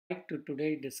Like to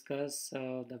today discuss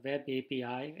the web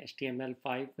API,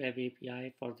 HTML5 web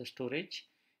API for the storage,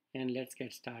 and let's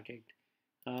get started.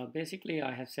 Basically,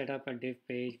 I have set up a div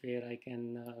page where I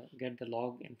can get the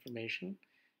log information,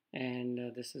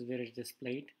 and this is where it's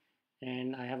displayed.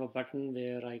 And I have a button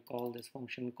where I call this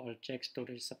function called check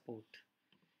storage support.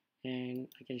 And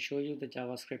I can show you the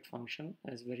JavaScript function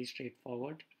as very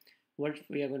straightforward. What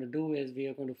we are going to do is we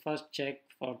are going to first check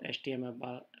for the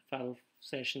HTML5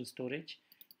 session storage,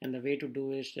 and the way to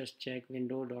do is just check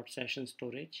window.session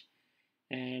storage,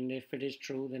 and if it is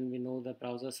true then we know the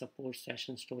browser supports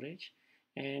session storage.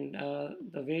 And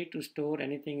the way to store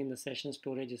anything in the session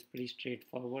storage is pretty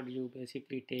straightforward. You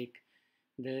basically take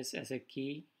this as a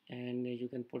key and you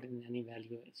can put in any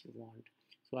value as you want.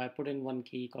 So I put in one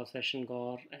key called session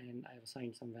gor and I've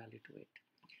assigned some value to it.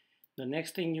 The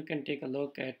next thing you can take a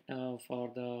look at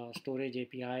for the storage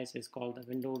APIs is called the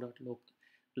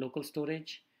window.local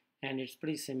storage, and it's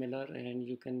pretty similar, and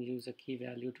you can use a key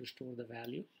value to store the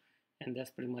value, and that's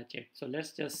pretty much it. So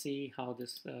let's just see how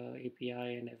this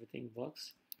API and everything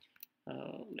works.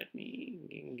 Let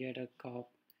me get a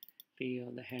copy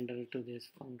of the handle to this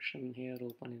function here,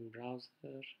 open in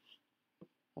browser.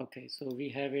 Okay, so we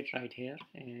have it right here,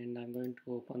 and I'm going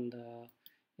to open the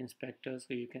inspector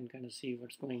so you can kind of see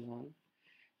what's going on.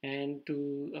 And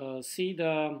to see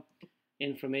the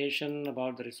information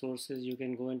about the resources, you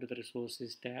can go into the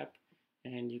resources tab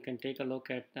and you can take a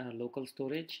look at local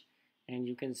storage, and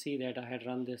you can see that I had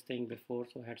run this thing before,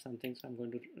 so I had something, so I'm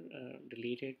going to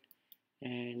delete it.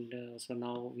 And so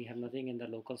now we have nothing in the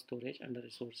local storage under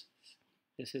resources.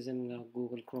 This is in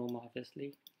Google Chrome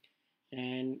obviously,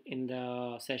 and in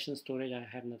the session storage I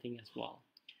have nothing as well.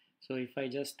 So if I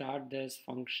just start this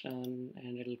function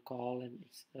and it'll call, and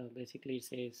it's, basically it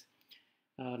says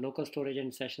local storage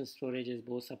and session storage is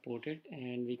both supported,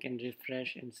 and we can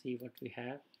refresh and see what we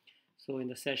have. So in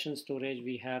the session storage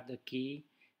we have the key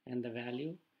and the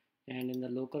value, and in the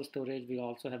local storage we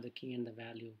also have the key and the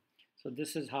value. So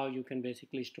this is how you can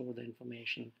basically store the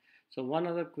information. So one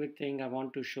other quick thing I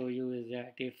want to show you is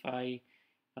that if I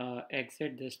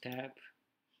exit this tab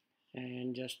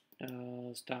and just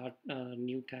start a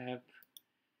new tab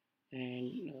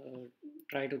and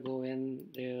try to go in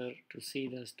there to see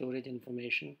the storage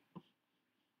information,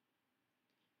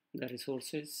 the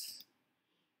resources,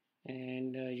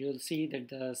 and you'll see that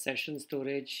the session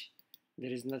storage,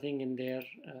 there is nothing in there,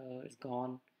 is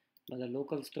gone, but the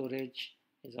local storage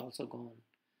is also gone.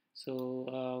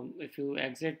 So if you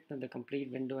exit the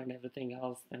complete window and everything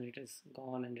else, then it is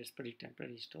gone and it's pretty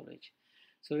temporary storage.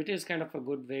 So it is kind of a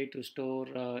good way to store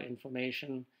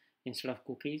information instead of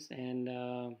cookies,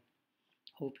 and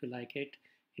hope you like it.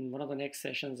 In one of the next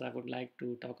sessions, I would like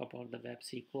to talk about the web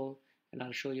SQL, and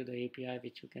I'll show you the API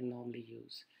which you can normally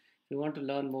use. If you want to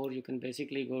learn more, you can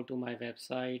basically go to my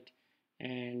website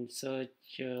and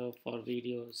search for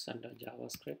videos under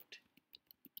JavaScript,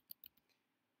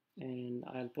 and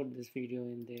I'll put this video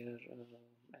in there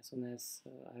as soon as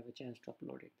I have a chance to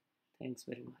upload it. Thanks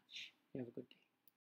very much. You have a good day.